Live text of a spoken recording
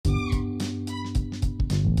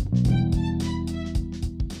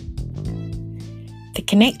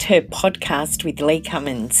Connect Her podcast with Lee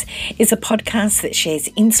Cummins is a podcast that shares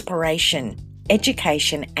inspiration,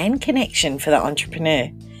 education, and connection for the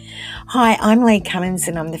entrepreneur. Hi, I'm Lee Cummins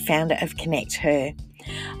and I'm the founder of Connect Her.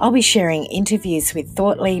 I'll be sharing interviews with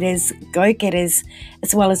thought leaders, go-getters,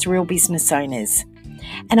 as well as real business owners.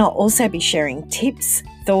 And I'll also be sharing tips,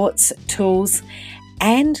 thoughts, tools,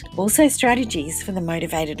 and also strategies for the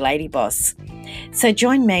motivated lady boss. So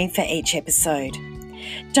join me for each episode.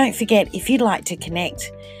 Don't forget, if you'd like to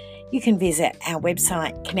connect, you can visit our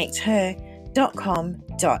website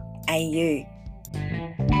connecther.com.au.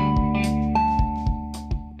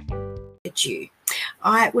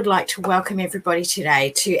 I would like to welcome everybody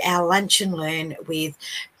today to our Lunch and Learn with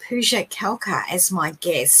Pooja Kalkar as my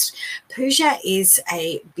guest. Pooja is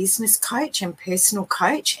a business coach and personal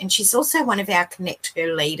coach, and she's also one of our Connect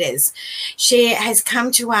Her leaders. She has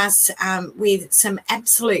come to us with some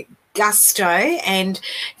absolute gusto and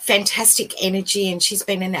fantastic energy, and she's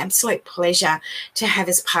been an absolute pleasure to have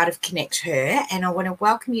as part of Connect Her. And I want to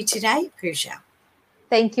welcome you today, Pooja.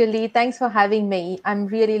 Thank you, Lee. Thanks for having me. I'm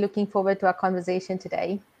really looking forward to our conversation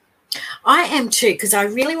today. I am too, because I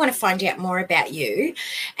really want to find out more about you,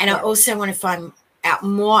 and I also want to find out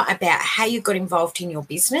more about how you got involved in your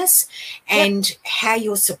business and how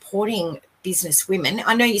you're supporting business women.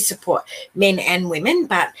 I know you support men and women,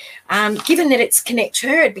 but given that it's Connect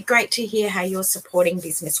Her, it'd be great to hear how you're supporting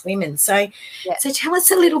business women. So tell us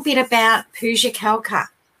a little bit about Pooja Kalkar.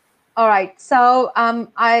 All right. So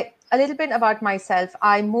a little bit about myself.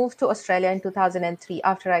 I moved to Australia in 2003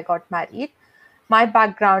 after I got married. My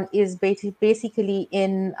background is basically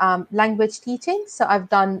in language teaching. So I've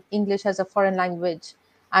done English as a foreign language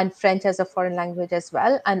and French as a foreign language as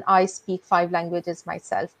well. And I speak 5 languages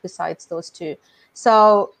myself besides those 2.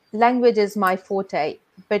 So language is my forte.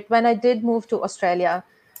 But when I did move to Australia,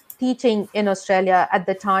 teaching in Australia at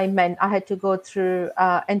the time meant I had to go through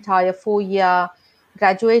an entire 4-year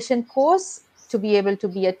graduation course to be able to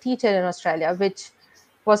be a teacher in Australia, which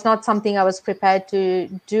was not something I was prepared to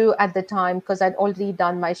do at the time because I'd already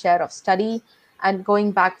done my share of study, and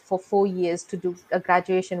going back for 4 years to do a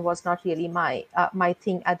graduation was not really my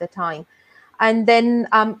thing at the time. And then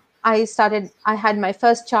I had my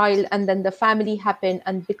first child, and then the family happened.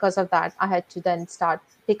 And because of that, I had to then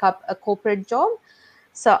pick up a corporate job.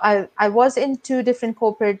 So I was in 2 different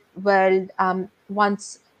corporate world,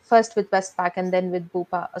 first with Westpac and then with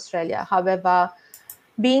Bupa Australia. However,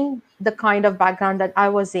 being the kind of background that I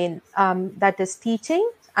was in, that is teaching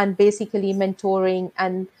and basically mentoring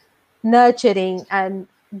and nurturing and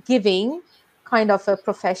giving kind of a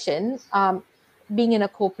profession, being in a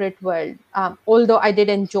corporate world, although I did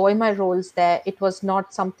enjoy my roles there, it was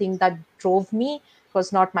not something that drove me. It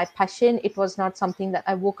was not my passion. It was not something that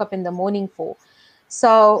I woke up in the morning for.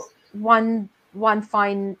 So one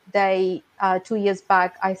fine day, 2 years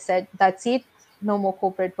back, I said, that's it. No more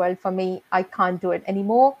corporate world for me. I can't do it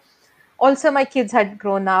anymore. Also, my kids had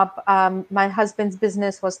grown up. My husband's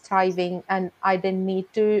business was thriving, and I didn't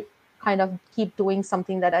need to kind of keep doing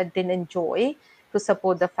something that I didn't enjoy to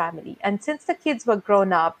support the family. And since the kids were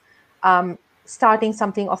grown up, starting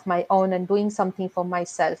something of my own and doing something for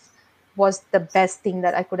myself was the best thing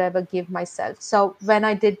that I could ever give myself. So when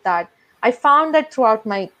I did that, I found that throughout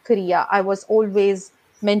my career, I was always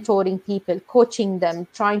mentoring people, coaching them,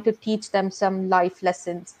 trying to teach them some life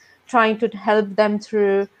lessons, trying to help them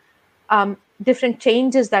through different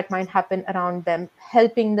changes that might happen around them,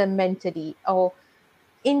 helping them mentally, or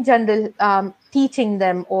in general, teaching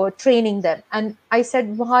them or training them. And I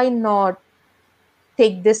said, why not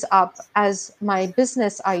take this up as my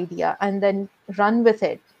business idea and then run with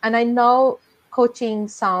it? And I know coaching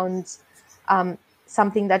sounds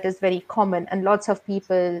something that is very common, and lots of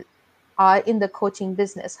people are in the coaching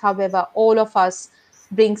business. However, all of us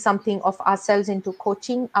bring something of ourselves into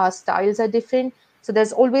coaching. Our styles are different. So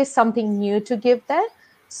there's always something new to give there.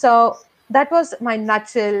 So that was my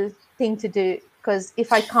natural thing to do, because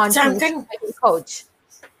if I can't teach, I can coach.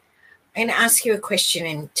 I'm going to ask you a question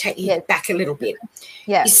and take you back a little bit.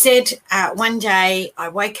 Yeah. You said one day I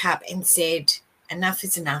woke up and said, enough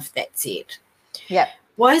is enough, that's it. Yeah.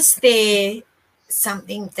 Was there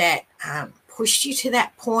something that pushed you to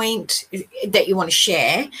that point that you want to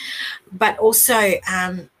share, but also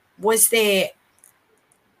was there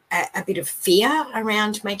a bit of fear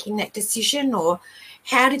around making that decision, or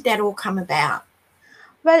how did that all come about?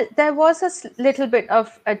 Well, there was a little bit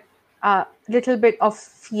of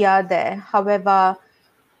fear there. However,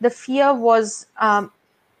 the fear was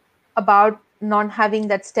about not having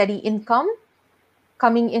that steady income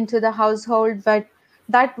coming into the household, but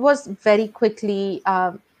that was very quickly,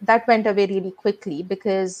 that went away really quickly,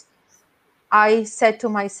 because I said to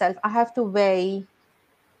myself, I have to weigh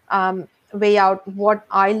weigh out what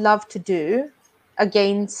I love to do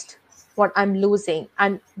against what I'm losing,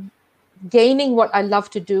 and gaining what I love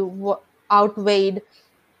to do outweighed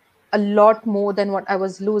a lot more than what I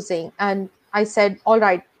was losing. And I said, all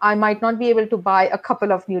right, I might not be able to buy a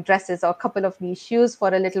couple of new dresses or a couple of new shoes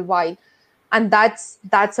for a little while. And that's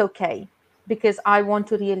okay, because I want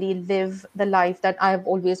to really live the life that I've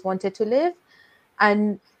always wanted to live.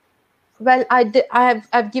 And well,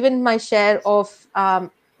 I've given my share of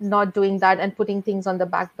not doing that and putting things on the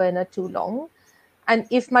back burner too long. And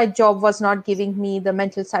if my job was not giving me the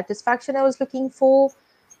mental satisfaction I was looking for,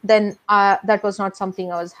 then that was not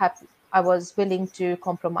something I was willing to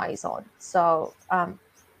compromise on. So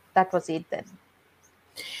that was it then.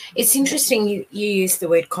 It's interesting you use the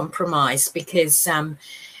word compromise, because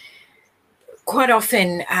quite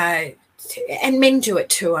often, and men do it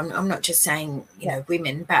too, I'm not just saying, you know,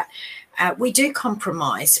 women, but we do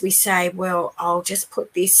compromise. We say, well, I'll just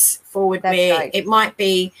put this forward. That's where right. It might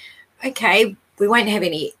be, okay, we won't have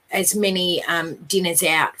as many dinners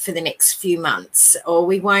out for the next few months, or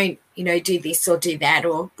we won't, you know, do this or do that,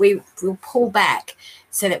 or we'll pull back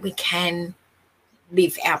so that we can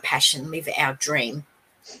live our passion, live our dream.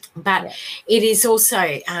 But it is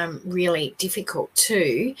also really difficult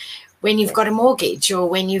too when you've got a mortgage, or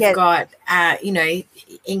when you've got, you know,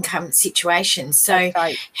 income situations. So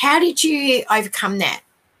how did you overcome that?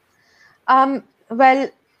 Well,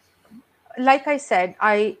 like I said,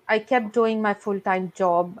 I kept doing my full-time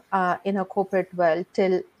job in a corporate world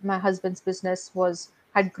till my husband's business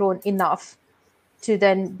had grown enough to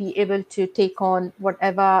then be able to take on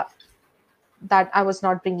whatever that I was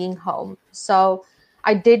not bringing home. So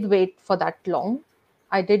I did wait for that long.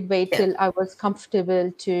 I did wait till I was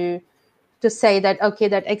comfortable to say that, okay,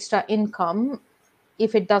 that extra income,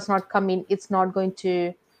 if it does not come in, it's not going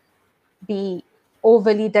to be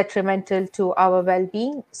overly detrimental to our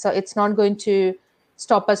well-being. So it's not going to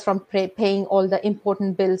stop us from paying all the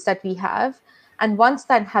important bills that we have. And once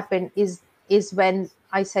that happened is when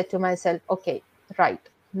I said to myself, okay, right,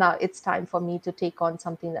 now it's time for me to take on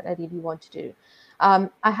something that I really want to do. I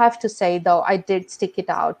have to say, though, I did stick it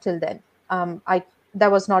out till then.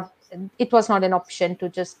 It was not an option to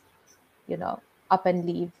just, you know, up and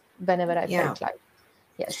leave whenever I felt like.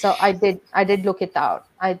 Yeah, so I did look it out.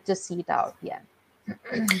 I just see it out. Yeah.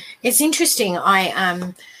 It's interesting.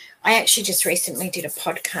 I actually just recently did a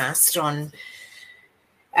podcast on,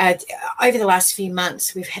 over the last few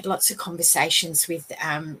months, we've had lots of conversations with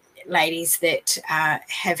ladies that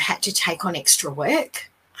have had to take on extra work,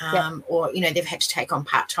 or, you know, they've had to take on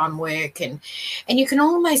part-time work, and you can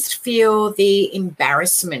almost feel the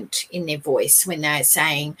embarrassment in their voice when they're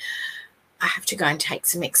saying, I have to go and take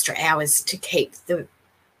some extra hours to keep the,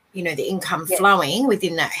 you know, the income flowing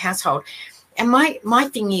within that household. And my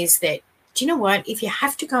thing is that, do you know what? If you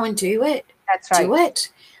have to go and do it, do it.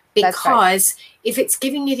 Because if it's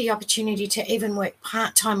giving you the opportunity to even work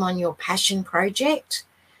part-time on your passion project,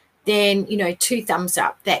 then, you know, 2 thumbs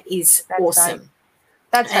up. That is awesome.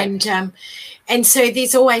 That's right. And so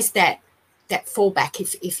there's always that fallback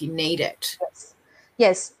if you need it.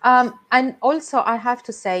 Yes. And also I have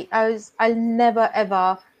to say, I'll never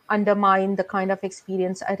ever undermine the kind of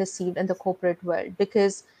experience I received in the corporate world,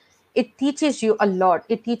 because it teaches you a lot.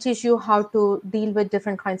 It teaches you how to deal with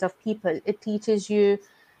different kinds of people. It teaches you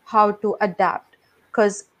how to adapt,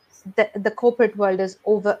 because the corporate world is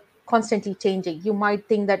constantly changing. You might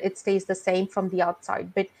think that it stays the same from the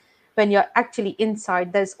outside, but when you're actually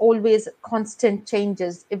inside, there's always constant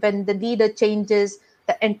changes. When the leader changes,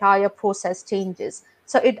 the entire process changes.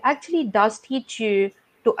 So it actually does teach you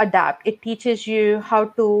to adapt. It teaches you how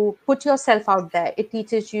to put yourself out there. It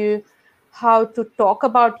teaches you how to talk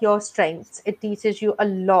about your strengths. It teaches you a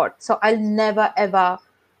lot. So I'll never, ever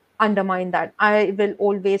undermine that. I will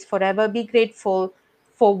always forever be grateful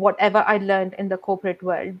for whatever I learned in the corporate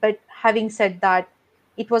world. But having said that,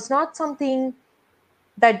 it was not something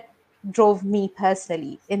that drove me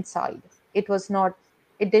personally inside. It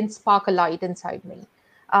didn't spark a light inside me.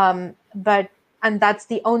 And that's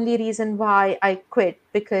the only reason why I quit,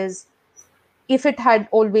 because if it had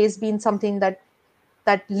always been something that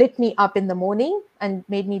lit me up in the morning and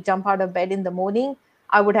made me jump out of bed in the morning,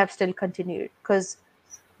 I would have still continued. Because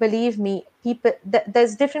believe me,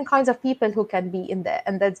 there's different kinds of people who can be in there,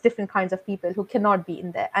 and there's different kinds of people who cannot be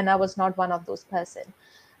in there. And I was not one of those person.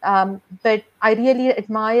 But I really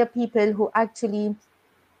admire people who actually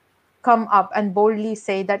come up and boldly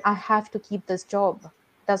say that I have to keep this job.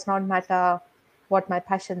 Does not matter what my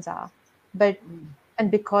passions are. And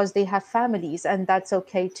because they have families, and that's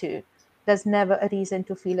okay too. There's never a reason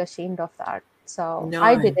to feel ashamed of that. So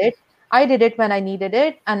I did it. I did it when I needed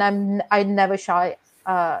it, and I never shy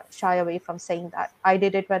shy away from saying that. I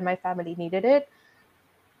did it when my family needed it,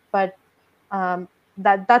 but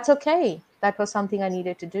that's okay. That was something I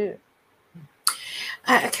needed to do.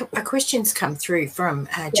 A question's come through from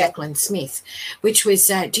Yeah. Jacqueline Smith, which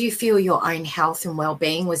was, do you feel your own health and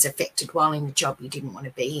well-being was affected while in the job you didn't want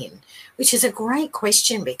to be in? Which is a great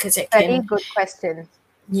question, because it Very can... good question.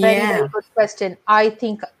 Yeah. Very, very good question. I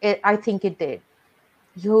think it did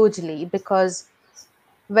hugely, because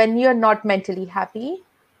when you're not mentally happy,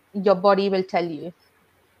 your body will tell you.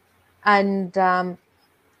 And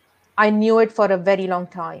I knew it for a very long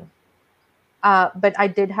time. But I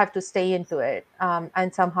did have to stay into it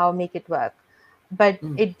and somehow make it work. But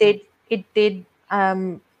it did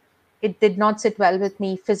not sit well with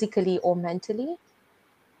me physically or mentally.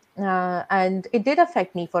 And it did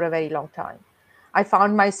affect me for a very long time. I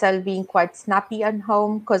found myself being quite snappy at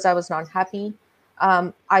home because I was not happy.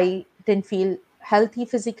 I didn't feel healthy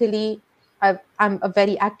physically. I'm a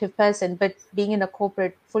very active person, but being in a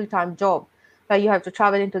corporate full-time job where you have to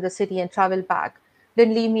travel into the city and travel back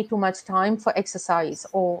didn't leave me too much time for exercise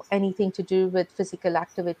or anything to do with physical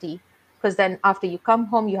activity. Because then after you come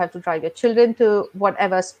home, you have to drive your children to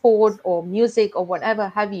whatever sport or music or whatever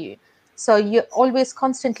have you. So you're always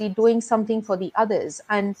constantly doing something for the others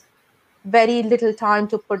and very little time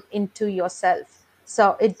to put into yourself.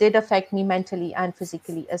 So it did affect me mentally and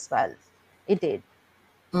physically as well. It did.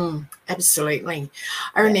 Absolutely.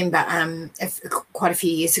 I remember quite a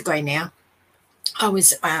few years ago now, I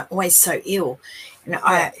was always so ill,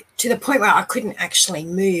 and to the point where I couldn't actually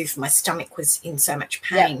move. My stomach was in so much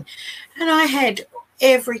pain, and I had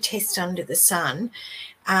every test under the sun,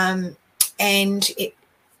 and it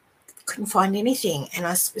couldn't find anything. And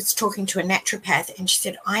I was talking to a naturopath, and she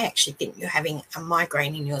said, I actually think you're having a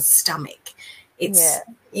migraine in your stomach. It's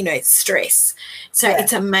it's stress. So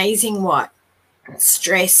it's amazing what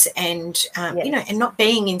stress and and not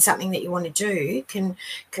being in something that you want to do can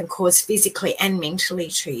cause physically and mentally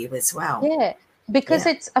to you as well. Because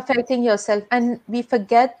it's affecting yourself, and we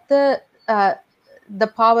forget the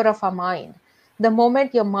power of our mind. The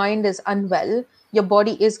moment your mind is unwell, your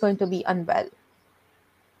body is going to be unwell,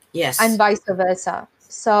 and vice versa.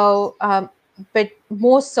 So but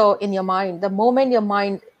more so in your mind. The moment your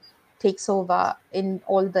mind takes over in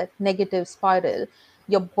all that negative spiral,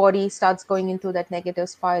 your body starts going into that negative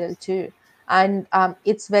spiral too. And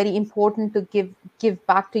it's very important to give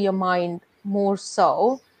back to your mind more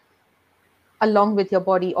so, along with your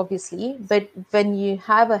body, obviously. But when you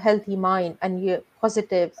have a healthy mind and you're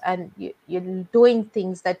positive and you're doing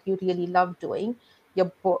things that you really love doing,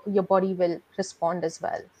 your body will respond as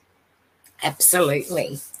well.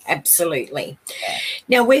 Absolutely.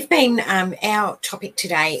 Now, we've been our topic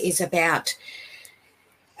today is about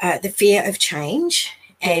the fear of change,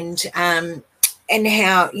 and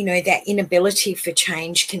how that inability for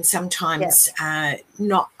change can sometimes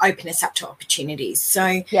not open us up to opportunities.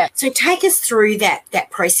 So take us through that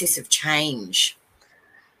process of change.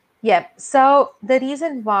 So the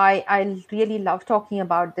reason why I really love talking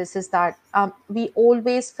about this is that we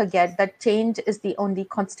always forget that change is the only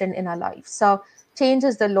constant in our life. So change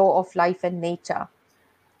is the law of life and nature.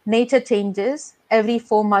 Nature changes. Every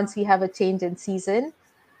 4 months we have a change in season.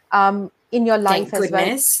 In your life as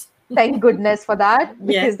well. Thank goodness for that,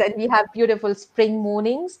 because then we have beautiful spring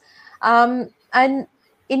mornings. And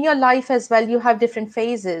in your life as well, you have different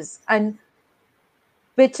phases, and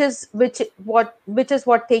which is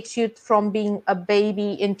what takes you from being a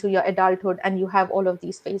baby into your adulthood, and you have all of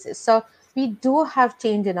these phases. So we do have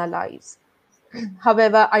change in our lives.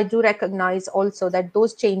 However, I do recognize also that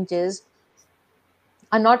those changes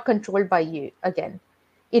are not controlled by you. Again,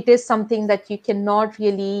 it is something that you cannot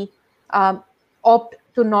really opt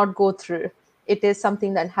to not go through. It is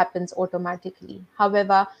something that happens automatically.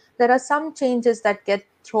 However, there are some changes that get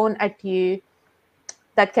thrown at you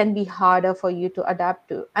that can be harder for you to adapt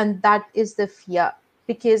to, and that is the fear,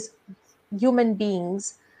 because human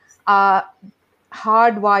beings are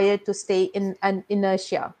hardwired to stay in an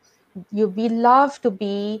inertia. We love to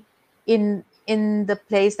be in the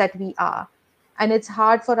place that we are, and it's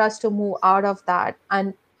hard for us to move out of that.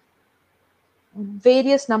 And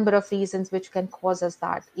various number of reasons which can cause us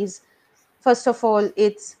that is, first of all,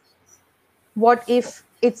 it's what if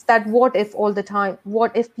all the time.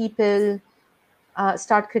 What if people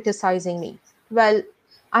start criticizing me? Well,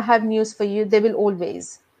 I have news for you. They will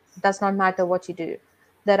always. It does not matter what you do.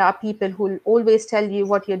 There are people who will always tell you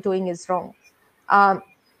what you're doing is wrong.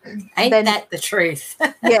 Ain't that the truth?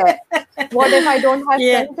 What if I don't have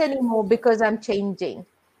friends anymore because I'm changing?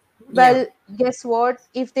 Well, guess what?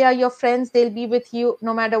 If they are your friends, they'll be with you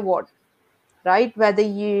no matter what, right? Whether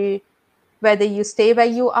you whether you stay where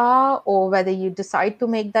you are or whether you decide to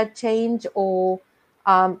make that change, or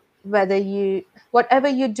whether you, whatever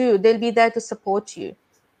you do, they'll be there to support you.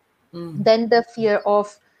 Then the fear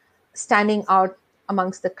of standing out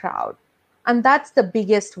amongst the crowd. And that's the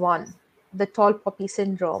biggest one, the tall poppy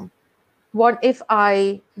syndrome. What if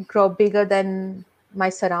I grow bigger than my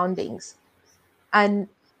surroundings? And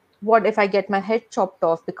what if I get my head chopped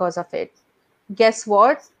off because of it? Guess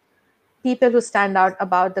what? People who stand out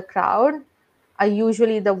about the crowd are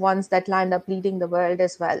usually the ones that land up leading the world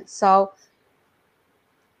as well. So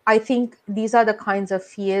I think these are the kinds of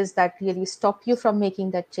fears that really stop you from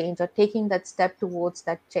making that change or taking that step towards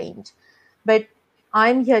that change. But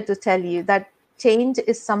I'm here to tell you that change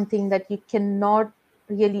is something that you cannot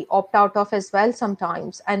really opt out of as well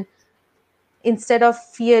sometimes. And instead of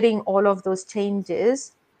fearing all of those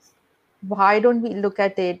changes, why don't we look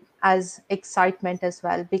at it as excitement as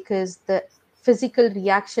well? Because the physical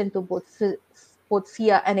reaction to both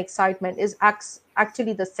fear and excitement is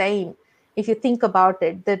actually the same. If you think about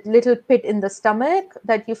it, that little pit in the stomach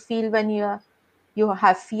that you feel when you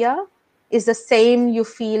have fear is the same you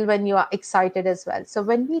feel when you are excited as well. So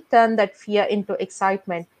when we turn that fear into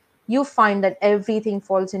excitement, you find that everything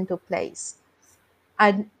falls into place.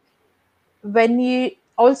 And when you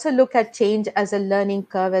also look at change as a learning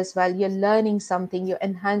curve as well, you're learning something, you're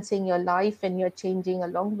enhancing your life, and you're changing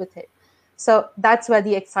along with it. So that's where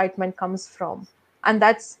the excitement comes from. And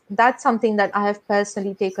that's something that I have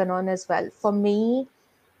personally taken on as well. For me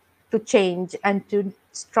to change and to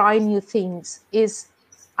try new things is,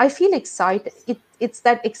 I feel excited. It's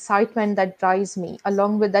that excitement that drives me,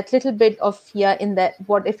 along with that little bit of fear in that,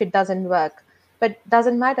 what if it doesn't work? But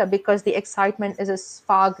doesn't matter, because the excitement is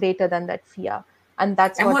far greater than that fear. And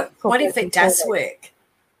that's And what if it does forward. work?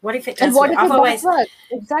 What if it And does what work? if it does work?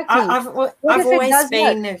 Exactly. I've What if it always does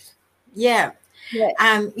been, work? yeah.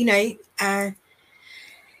 Yes. You know,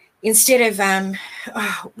 instead of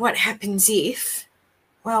what happens if,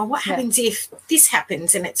 well, what happens if this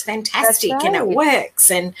happens and it's fantastic and it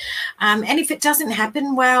works, and if it doesn't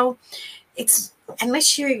happen, well, it's,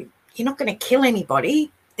 unless you're not going to kill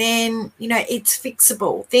anybody, then it's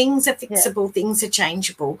fixable. Things are fixable. Things are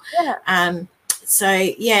changeable. So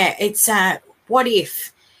yeah, it's what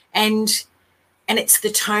if, and it's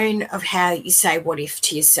the tone of how you say what if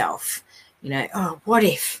to yourself. Oh, what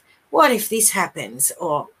if this happens,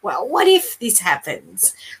 or, well, what if this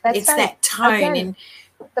happens? It's right. That tone. Again, and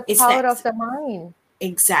the power of the mind.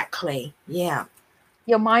 Exactly. Yeah.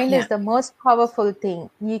 Your mind is the most powerful thing.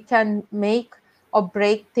 You can make or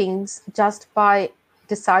break things just by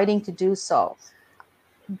deciding to do so.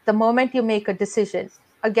 The moment you make a decision,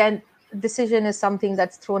 again, decision is something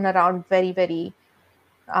that's thrown around very, very,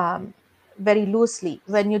 very loosely.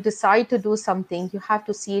 When you decide to do something, you have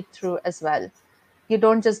to see it through as well. You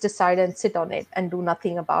don't just decide and sit on it and do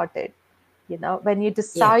nothing about it. When you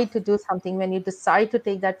decide to do something, when you decide to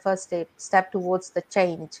take that first step towards the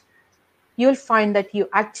change, you'll find that you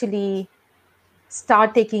actually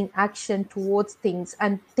start taking action towards things,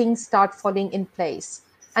 and things start falling in place.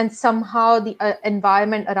 And somehow the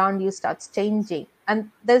environment around you starts changing.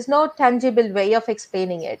 And there's no tangible way of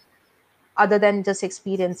explaining it other than just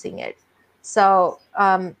experiencing it. So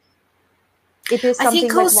it is something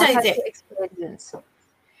that one has to experience.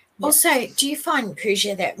 Also, do you find,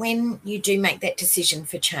 Pooja, that when you do make that decision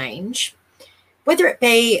for change, whether it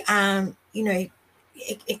be,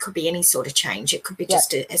 it could be any sort of change. It could be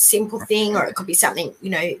just a simple thing, or it could be something,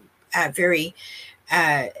 very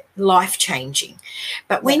life-changing.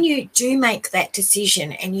 But when you do make that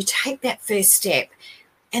decision and you take that first step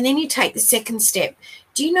and then you take the second step,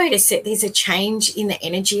 do you notice that there's a change in the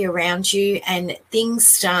energy around you, and things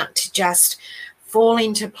start to just fall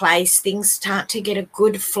into place? Things start to get a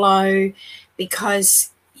good flow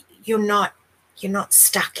because you're not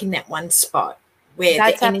stuck in that one spot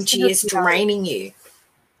where the energy is draining you.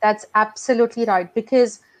 That's absolutely right.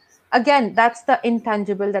 Because again, that's the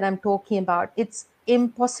intangible that I'm talking about. It's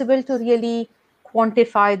impossible to really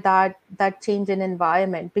quantify that change in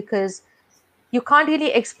environment, because you can't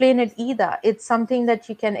really explain it either. It's something that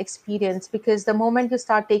you can experience, because the moment you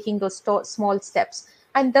start taking those small steps,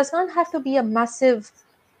 and it does not have to be a massive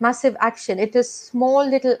action. It is small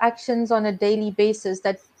little actions on a daily basis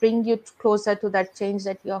that bring you closer to that change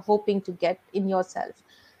that you're hoping to get in yourself.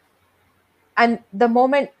 And the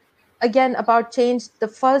moment, again, about change, the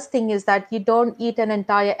first thing is that you don't eat an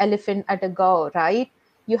entire elephant at a go, right?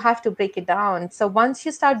 You have to break it down. So once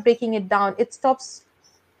you start breaking it down, it stops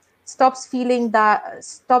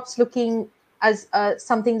looking as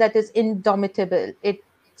something that is indomitable. It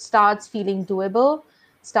starts feeling doable,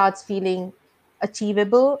 starts feeling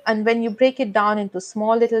achievable. And when you break it down into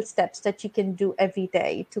small little steps that you can do every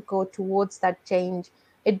day to go towards that change,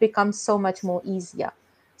 it becomes so much more easier.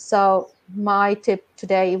 So my tip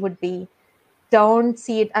today would be, don't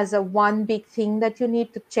see it as a one big thing that you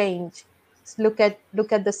need to change. Look at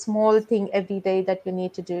the small thing every day that you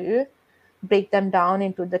need to do. Break them down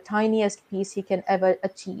into the tiniest piece you can ever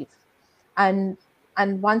achieve. And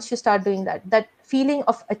once you start doing that, that feeling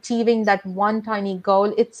of achieving that one tiny goal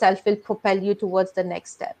itself will propel you towards the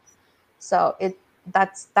next step. So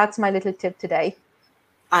that's my little tip today.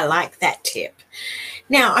 I like that tip.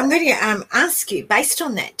 Now, I'm going to ask you, based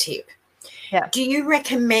on that tip, do you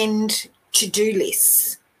recommend to-do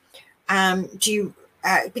lists? Do you,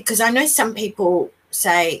 because I know some people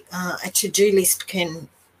say a to-do list can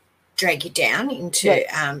drag you down into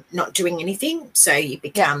not doing anything, so you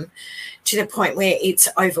become to the point where it's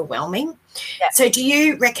overwhelming. So do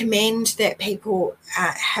you recommend that people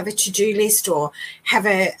have a to-do list, or have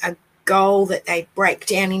a goal that they break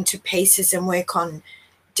down into pieces and work on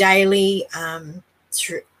daily?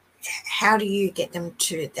 Through, how do you get them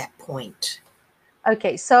to that point?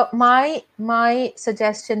 Okay, so my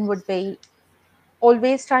suggestion would be,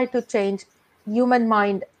 always try to change. Human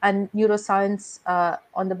mind and neuroscience,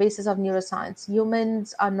 on the basis of neuroscience,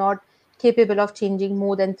 humans are not capable of changing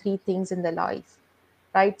more than 3 things in their life,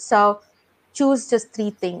 right? So choose just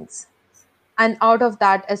 3 things, and out of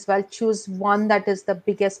that as well, choose one that is the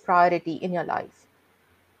biggest priority in your life,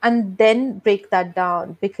 and then break that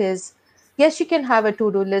down. Because yes, you can have a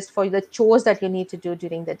to-do list for the chores that you need to do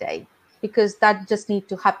during the day, because that just need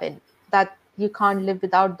to happen, that you can't live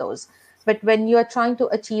without those. But when you are trying to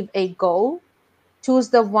achieve a goal, choose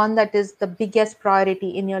the one that is the biggest priority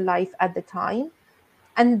in your life at the time,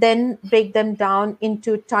 and then break them down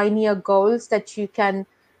into tinier goals that you can.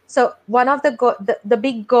 So one of the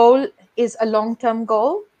big goal is a long-term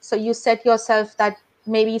goal. So you set yourself that,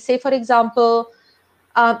 maybe, say for example,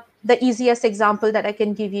 the easiest example that I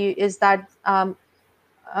can give you is that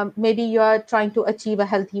maybe you are trying to achieve a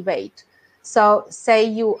healthy weight. So say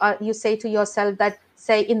you say to yourself that,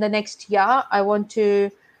 say in the next year, I want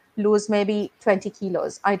to lose maybe 20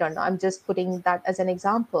 kilos. I don't know. I'm just putting that as an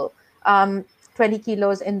example. 20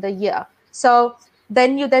 kilos in the year. So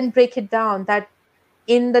then you break it down that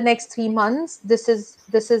in the next 3 months, this is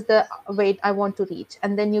the weight I want to reach.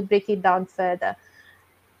 And then you break it down further.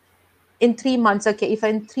 In 3 months, okay, if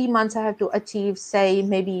in 3 months I have to achieve, say,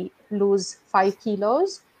 maybe lose 5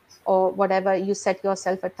 kilos or whatever you set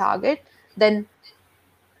yourself a target, then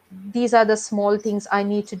these are the small things I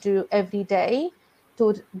need to do every day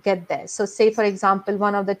to get there. So say, for example,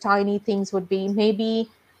 one of the tiny things would be, maybe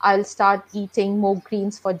I'll start eating more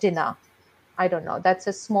greens for dinner. I don't know. That's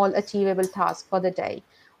a small achievable task for the day.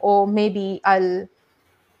 Or maybe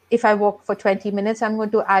if I walk for 20 minutes, I'm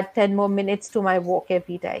going to add 10 more minutes to my walk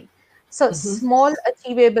every day. So small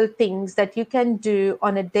achievable things that you can do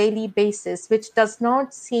on a daily basis, which does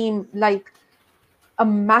not seem like a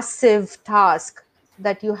massive task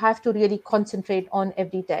that you have to really concentrate on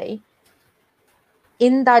every day.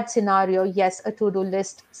 In that scenario, yes, a to-do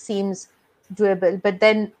list seems doable, but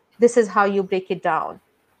then this is how you break it down.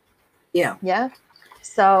 Yeah.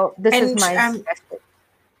 So this is my suggestion.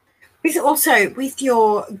 With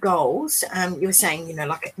your goals, you were saying,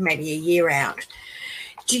 like maybe a year out,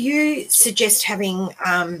 do you suggest having,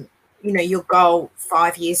 your goal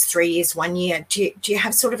 5 years, 3 years, 1 year? Do you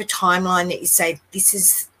have sort of a timeline that you say, this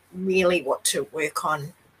is really what to work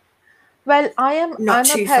on? Well, I'm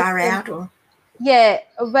too far out, or? Yeah,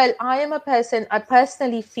 well, I am a person, I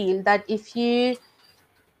personally feel that if you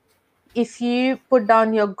put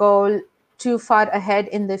down your goal too far ahead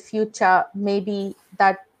in the future, maybe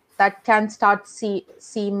that can start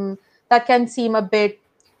seem a bit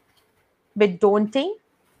daunting,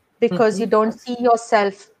 because you don't see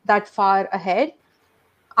yourself that far ahead.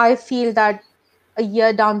 I feel that a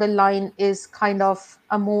year down the line is kind of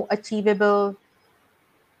a more achievable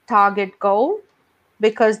target goal,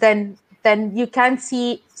 because then you can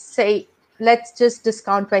see, say, let's just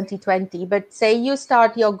discount 2020, but say you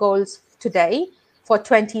start your goals today for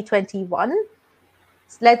 2021.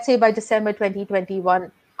 Let's say by December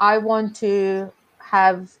 2021, I want to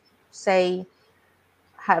have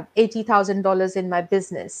 $80,000 in my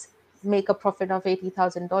business, make a profit of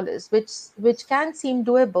 $80,000, which can seem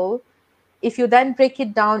doable. If you then break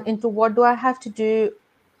it down into what do I have to do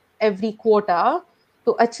every quarter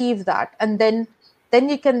to achieve that, and then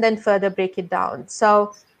you can then further break it down.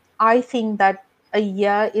 So I think that a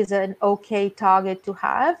year is an okay target to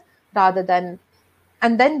have, rather than,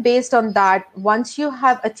 and then based on that, once you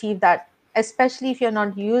have achieved that, especially if you're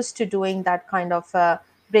not used to doing that kind of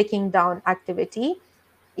breaking down activity,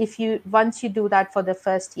 if you once you do that for the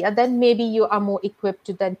first year, then maybe you are more equipped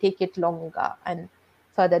to then take it longer and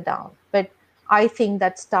further down. But I think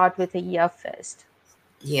that start with a year first,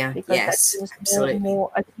 Yeah. because that Yes. seems Absolutely.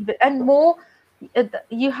 more achievable and more.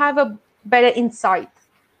 You have a better insight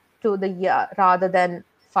to the year rather than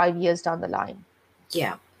 5 years down the line.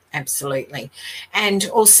 Yeah. Absolutely. And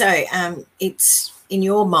also, it's in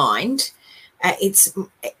your mind. It's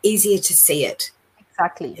easier to see it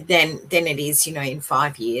Exactly. than it is, in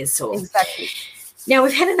 5 years or. Exactly. Now,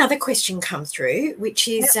 we've had another question come through, which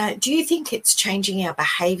is, do you think it's changing our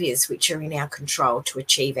behaviours which are in our control to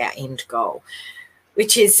achieve our end goal?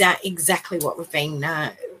 Which is exactly what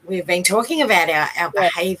we've been talking about, our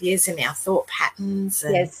behaviours and our thought patterns.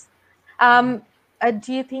 And, yes.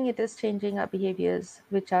 Do you think it is changing our behaviors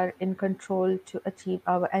which are in control to achieve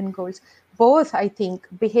our end goals? Both, I think,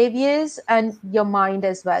 behaviors and your mind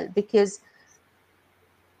as well, because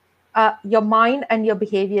your mind and your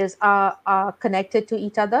behaviors are connected to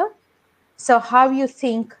each other. So how you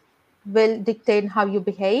think will dictate how you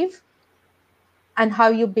behave, and how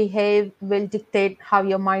you behave will dictate how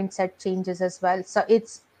your mindset changes as well. So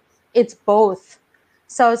it's both.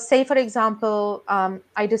 So say, for example,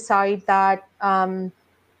 I decide that I'm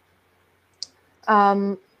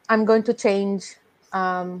going to change.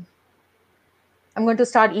 I'm going to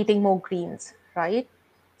start eating more greens, right?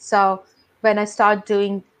 So when I start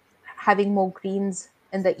having more greens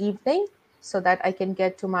in the evening, so that I can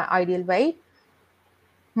get to my ideal weight,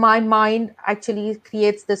 my mind actually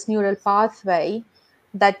creates this neural pathway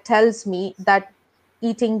that tells me that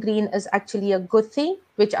eating green is actually a good thing,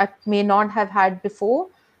 which I may not have had before.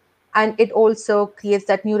 And it also creates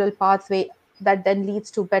that neural pathway that then leads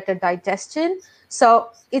to better digestion. So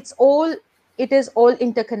it is all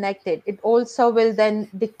interconnected. It also will then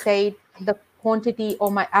dictate the quantity or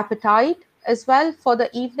my appetite as well for the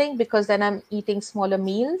evening, because then I'm eating smaller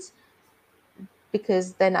meals,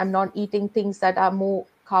 because then I'm not eating things that are more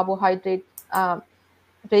carbohydrate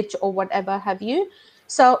rich or whatever have you.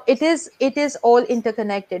 So it is all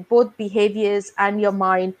interconnected. Both behaviors and your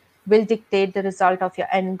mind will dictate the result of your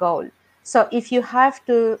end goal. So if you have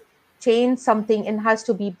to change something, it has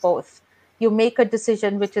to be both. You make a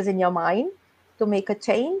decision which is in your mind to make a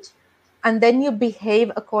change, and then you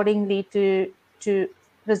behave accordingly to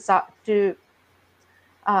result to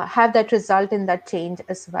have that result in that change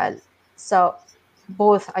as well. So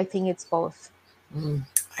both, I think it's both.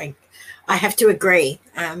 I have to agree.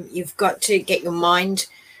 You've got to get your mind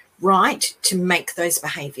right to make those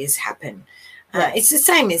behaviours happen. It's the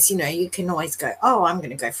same as, you can always go, oh, I'm going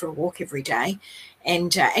to go for a walk every day.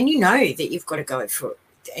 And you know that you've got to go for,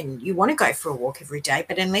 and you want to go for a walk every day,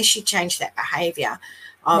 but unless you change that behaviour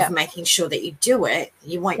of making sure that you do it,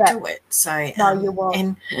 you won't do it. So, no, you won't.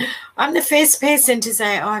 And I'm the first person to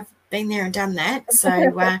say, oh, I've been there and done that. So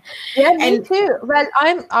yeah, me too. Well,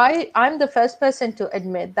 I'm the first person to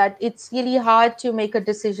admit that it's really hard to make a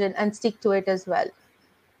decision and stick to it as well,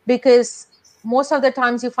 because most of the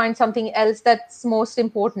times you find something else that's most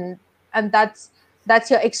important, and that's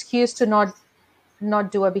your excuse to not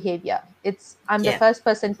do a behavior. I'm the first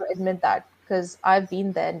person to admit that, because I've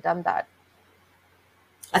been there and done that.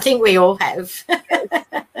 I think we all have.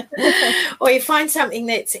 Or you find something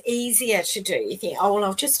that's easier to do. You think, oh, well,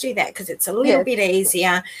 I'll just do that because it's a little bit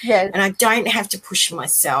easier, and I don't have to push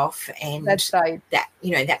myself. And that's right. That,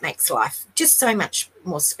 that makes life just so much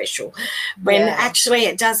more special, when actually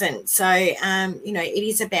it doesn't. So, it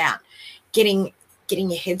is about getting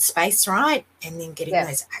your headspace right, and then getting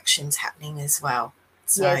those actions happening as well.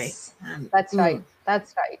 So, that's right.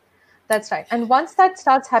 That's right. That's right. And once that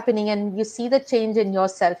starts happening and you see the change in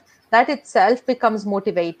yourself, that itself becomes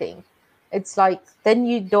motivating. It's like, then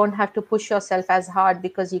you don't have to push yourself as hard,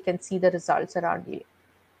 because you can see the results around you.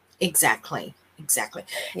 Exactly.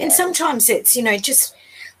 And sometimes it's, just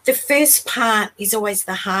the first part is always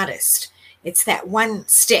the hardest. It's that one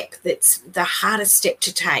step that's the hardest step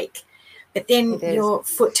to take. But then your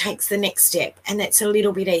foot takes the next step, and that's a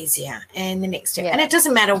little bit easier, and the next step. And it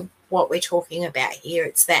doesn't matter what we're talking about here.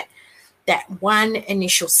 It's that one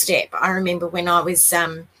initial step. I remember when I was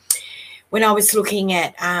looking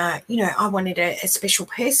at, I wanted a special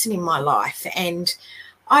person in my life, and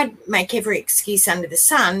I'd make every excuse under the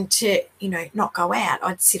sun to, not go out.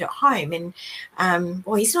 I'd sit at home, and,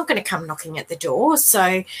 he's not going to come knocking at the door.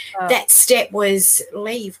 So that step was,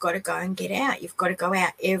 Lee, you've got to go and get out. You've got to go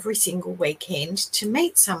out every single weekend to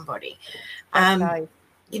meet somebody. And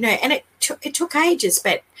it took ages,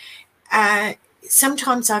 but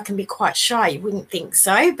sometimes I can be quite shy. You wouldn't think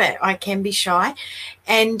so, but I can be shy.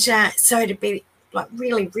 And so to be like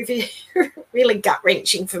really really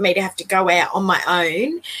gut-wrenching for me to have to go out on my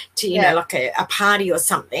own to, you know, like a party or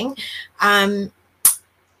something.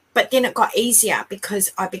 But then it got easier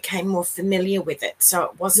because I became more familiar with it. So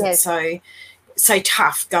it wasn't so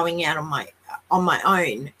tough going out on my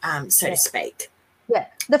own, so to speak. Yeah.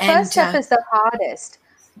 The first step is the hardest.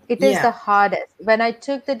 It is the hardest. When I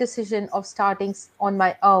took the decision of starting on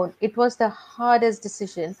my own, it was the hardest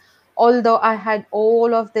decision. Although I had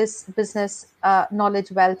all of this business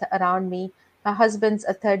knowledge wealth around me, my husband's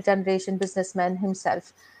a third generation businessman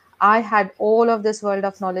himself. I had all of this world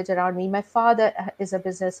of knowledge around me. My father is a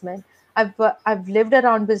businessman. I've lived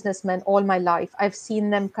around businessmen all my life. I've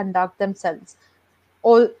seen them conduct themselves.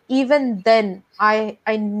 Even then, I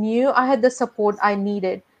knew I had the support I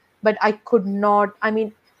needed, but I could not. I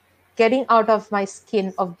mean, getting out of my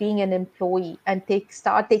skin of being an employee and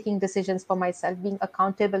start taking decisions for myself, being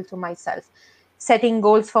accountable to myself, setting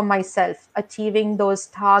goals for myself, achieving those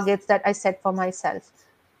targets that I set for myself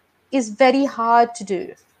is very hard to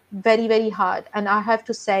do. Very, very hard. And I have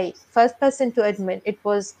to say, first person to admit, it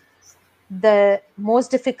was the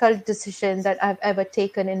most difficult decision that I've ever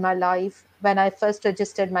taken in my life when I first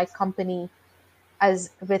registered my company as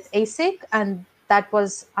with ASIC. And that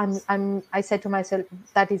was, I said to myself,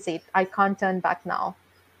 that is it. I can't turn back now.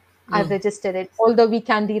 I've registered it, although we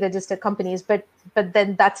can deregister companies, but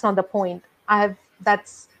then that's not the point. I've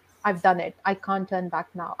done it. I can't turn back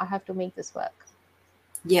now. I have to make this work.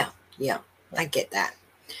 Yeah. I get that.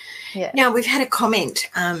 Yeah. Now, we've had a comment,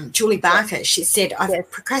 Julie Barker. She said, I've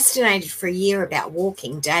procrastinated for a year about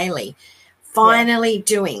walking daily. Finally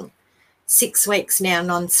doing 6 weeks now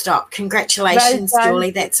non-stop. Congratulations, well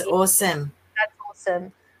Julie. That's awesome.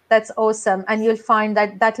 That's awesome. And you'll find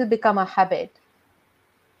that will become a habit.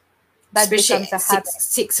 That especially becomes a habit.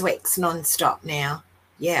 6 weeks non-stop now.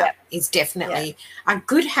 Yeah. Is definitely a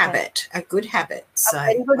good habit. A good habit. So a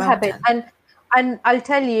very good habit. And I'll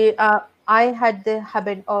tell you, I had the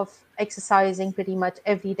habit of exercising pretty much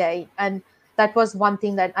every day, and that was one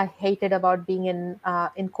thing that I hated about being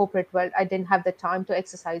in corporate world. I didn't have the time to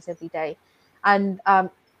exercise every day, and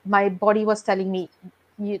my body was telling me,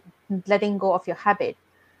 "You letting go of your habit,"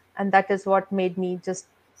 and that is what made me just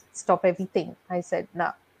stop everything. I said,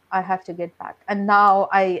 "No, I have to get back," and now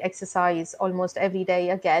I exercise almost every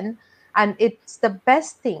day again, and it's the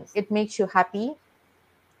best thing. It makes you happy.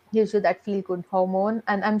 Gives you that feel-good hormone.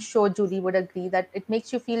 And I'm sure Julie would agree that it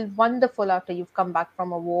makes you feel wonderful after you've come back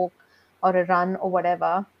from a walk or a run or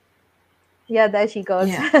whatever. Yeah, there she goes.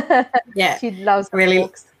 Yeah. She loves really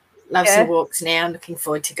walks. Loves the walks now. I'm looking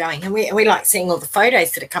forward to going. And we like seeing all the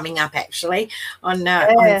photos that are coming up actually on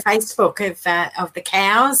Facebook of the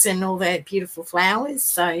cows and all the beautiful flowers.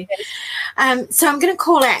 So so I'm going to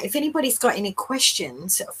call out, if anybody's got any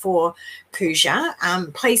questions for Pooja,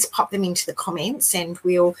 please pop them into the comments and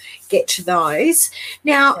we'll get to those.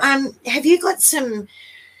 Now, have you got some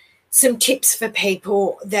tips for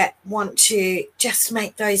people that want to just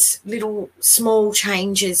make those little small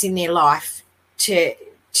changes in their life to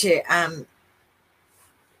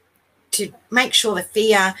make sure the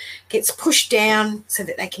fear gets pushed down so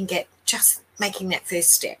that they can get just making that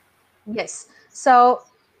first step? Yes. So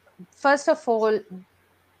first of all,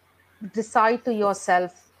 decide to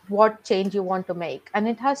yourself what change you want to make. And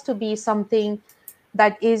it has to be something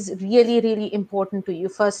that is really, really important to you,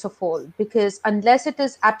 first of all, because unless it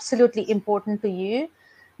is absolutely important to you,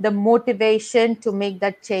 the motivation to make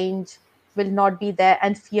that change will not be there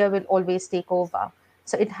and fear will always take over.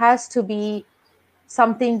 So it has to be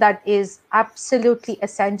something that is absolutely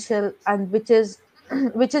essential and which is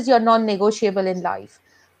your non-negotiable in life.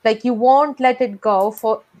 Like you won't let it go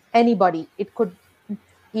for anybody. It could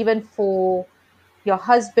even for your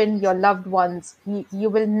husband, your loved ones. You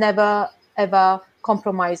will never ever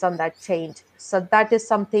compromise on that change. So that is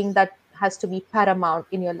something that has to be paramount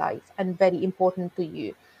in your life and very important to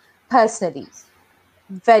you personally.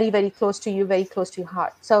 Very, very close to you, very close to your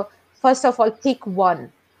heart. So first of all, pick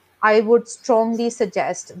one. I would strongly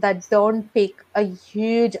suggest that don't pick a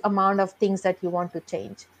huge amount of things that you want to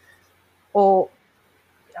change or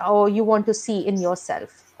you want to see in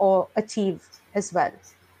yourself or achieve as well.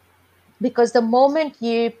 Because the moment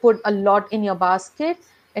you put a lot in your basket,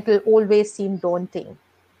 it will always seem daunting.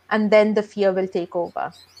 And then the fear will take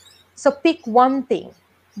over. So pick one thing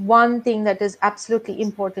that is absolutely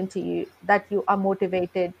important to you, that you are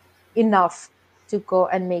motivated enough to go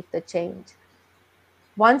and make the change.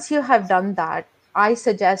 Once you have done that, I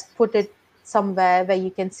suggest put it somewhere where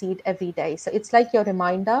you can see it every day. So it's like your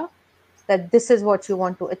reminder that this is what you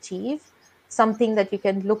want to achieve, something that you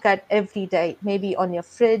can look at every day, maybe on your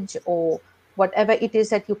fridge or whatever it is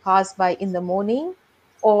that you pass by in the morning,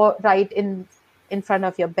 or write in in front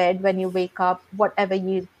of your bed when you wake up, whatever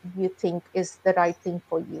you think is the right thing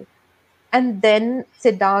for you. And then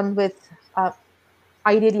sit down with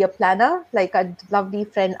ideally a planner. Like a lovely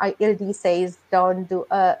friend Ildi says, don't do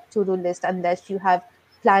a to-do list unless you have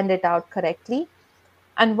planned it out correctly.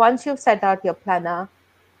 And once you've set out your planner,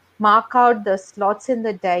 mark out the slots in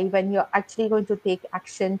the day when you're actually going to take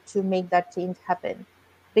action to make that change happen.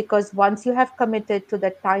 Because once you have committed to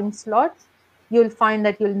the time slot, you'll find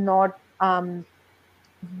that you'll not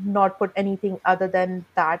put anything other than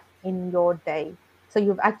that in your day. So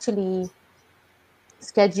you've actually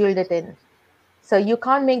scheduled it in. So you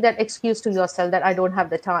can't make that excuse to yourself that I don't have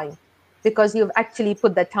the time, because you've actually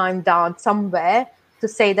put the time down somewhere to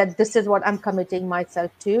say that this is what I'm committing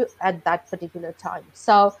myself to at that particular time.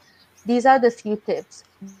 So these are the few tips.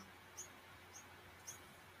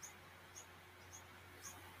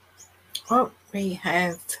 Oh, we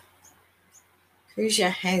have Pooja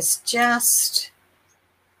has just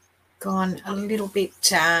gone a little bit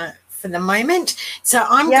for the moment. So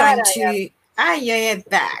I'm going to,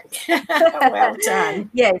 back. Well done.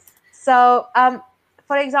 Yes. So,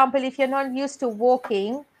 for example, if you're not used to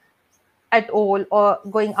walking at all or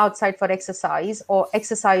going outside for exercise or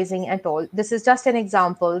exercising at all, this is just an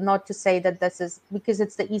example, not to say that this is, because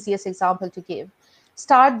it's the easiest example to give.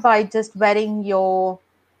 Start by just wearing your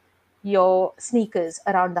sneakers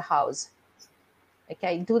around the house.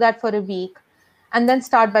 Okay, do that for a week, and then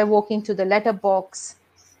start by walking to the letterbox.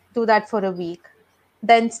 Do that for a week.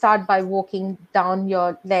 Then start by walking down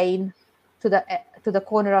your lane to the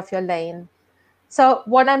corner of your lane. So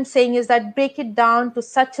what I'm saying is that break it down to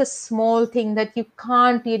such a small thing that you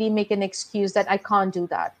can't really make an excuse that I can't do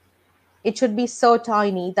that. It should be so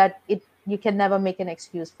tiny that you can never make an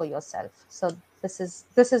excuse for yourself. So this is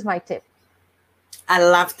my tip. I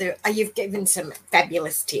love you've given some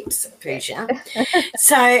fabulous tips, Pooja.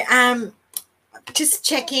 So just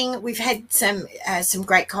checking, we've had some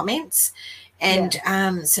great comments and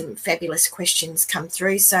some fabulous questions come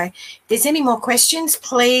through. So if there's any more questions,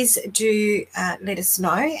 please do let us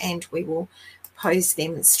know and we will pose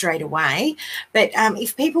them straight away. But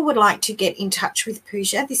if people would like to get in touch with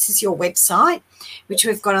Pooja, this is your website, which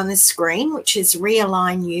we've got on the screen, which is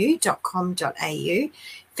realignu.com.au.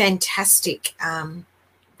 Fantastic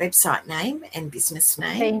website name and business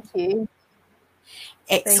name. Thank you.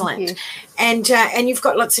 Excellent. Thank you. And you've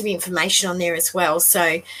got lots of information on there as well,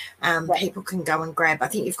 so people can go and grab. I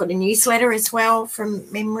think you've got a newsletter as well from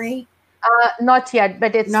memory. Not yet,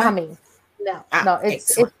 but it's coming. No,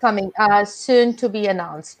 it's coming. Soon to be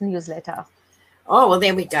announced newsletter. Oh, well,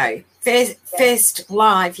 there we go. First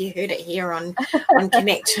live, you heard it here on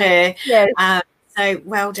Connect Her. Yes. So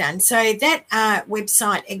well done. So that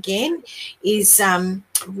website again is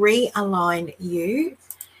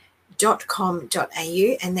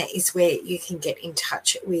realignu.com.au, and that is where you can get in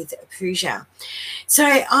touch with Pooja. So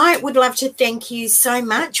I would love to thank you so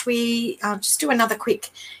much. I'll just do another quick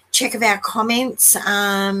check of our comments.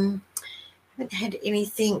 Haven't had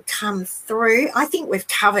anything come through. I think we've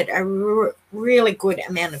covered a really good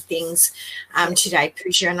amount of things today,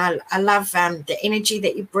 Pooja, and I love the energy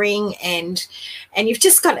that you bring, and you've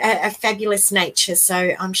just got a fabulous nature.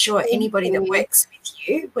 So I'm sure anybody that works with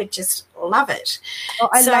you would just love it. Oh,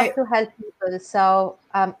 I love to help people. So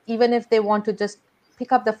even if they want to just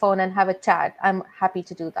pick up the phone and have a chat, I'm happy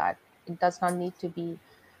to do that. It does not need to be,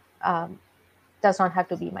 does not have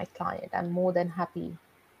to be my client. I'm more than happy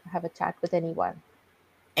to have a chat with anyone.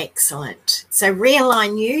 Excellent. So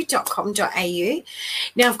realignu.com.au.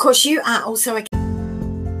 Now, of course, you are also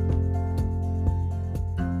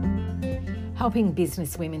helping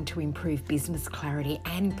business women to improve business clarity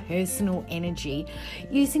and personal energy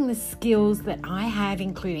using the skills that I have,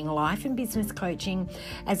 including life and business coaching,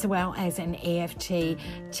 as well as an EFT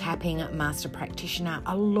tapping master practitioner,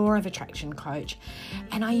 a law of attraction coach.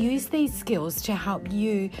 And I use these skills to help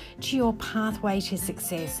you to your pathway to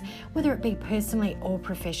success, whether it be personally or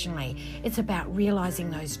professionally. It's about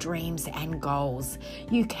realizing those dreams and goals.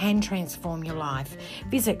 You can transform your life.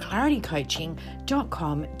 Visit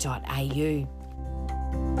claritycoaching.com.au.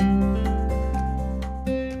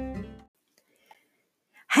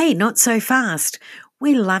 Hey, not so fast.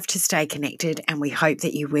 We love to stay connected and we hope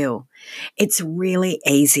that you will. It's really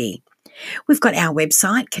easy. We've got our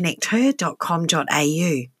website,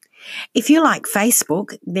 connecther.com.au. If you like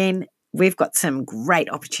Facebook, then we've got some great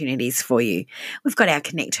opportunities for you. We've got our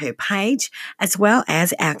Connect Her page as well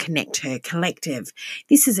as our Connect Her Collective.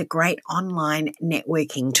 This is a great online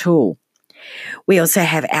networking tool. We also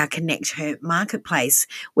have our Connect Her Marketplace,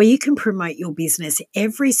 where you can promote your business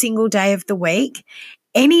every single day of the week,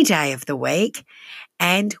 any day of the week,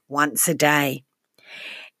 and once a day.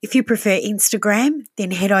 If you prefer Instagram, then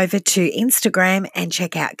head over to Instagram and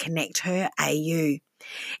check out Connect Her AU.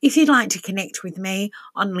 If you'd like to connect with me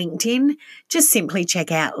on LinkedIn, just simply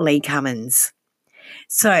check out Lee Cummins.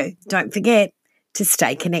 So don't forget to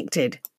stay connected.